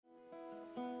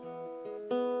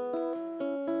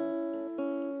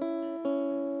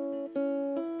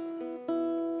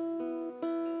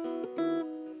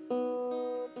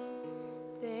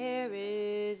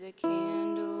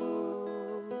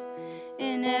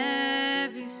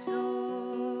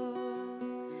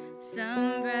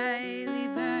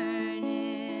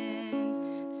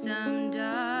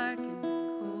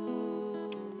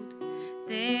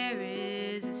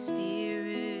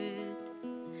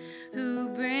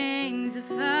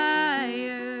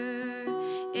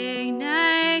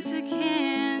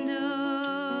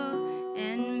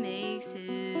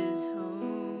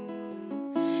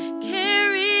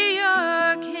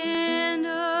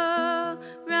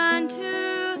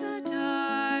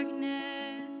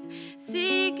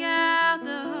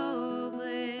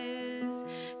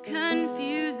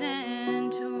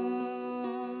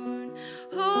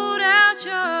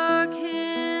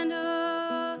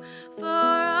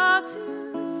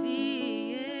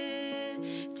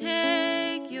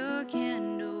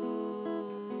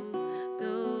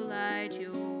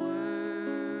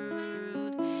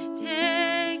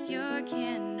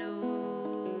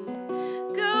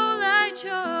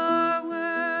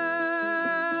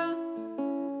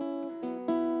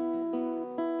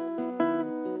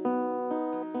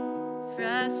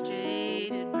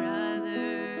frustrated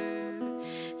brother.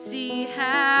 See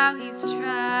how he's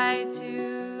tried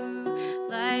to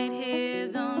light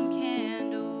his own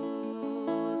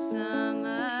candle some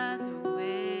other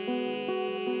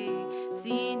way.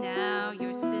 See now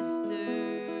your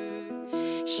sister,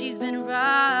 she's been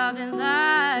robbed and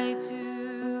lied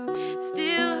to,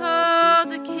 still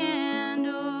holds a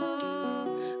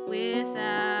candle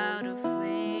without a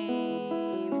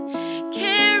flame.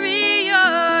 Carry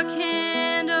your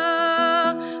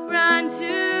candle, run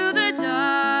to the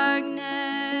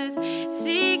darkness,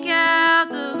 seek out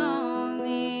the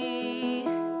lonely,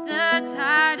 the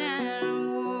tired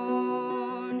and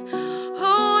worn.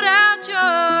 Hold out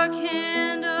your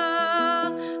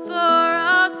candle for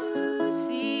all to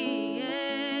see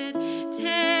it.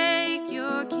 Take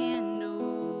your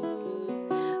candle,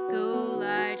 go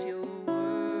light your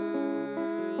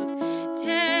world.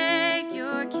 Take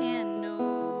your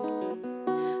candle,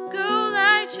 go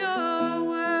light your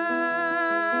world.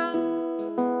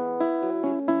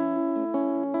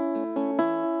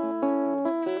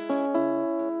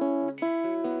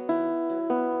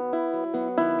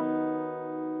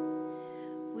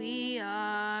 We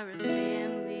are a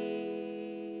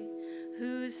family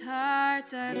whose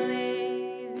hearts are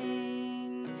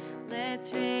blazing.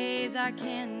 Let's raise our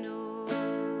candles,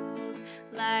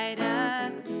 light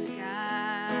up the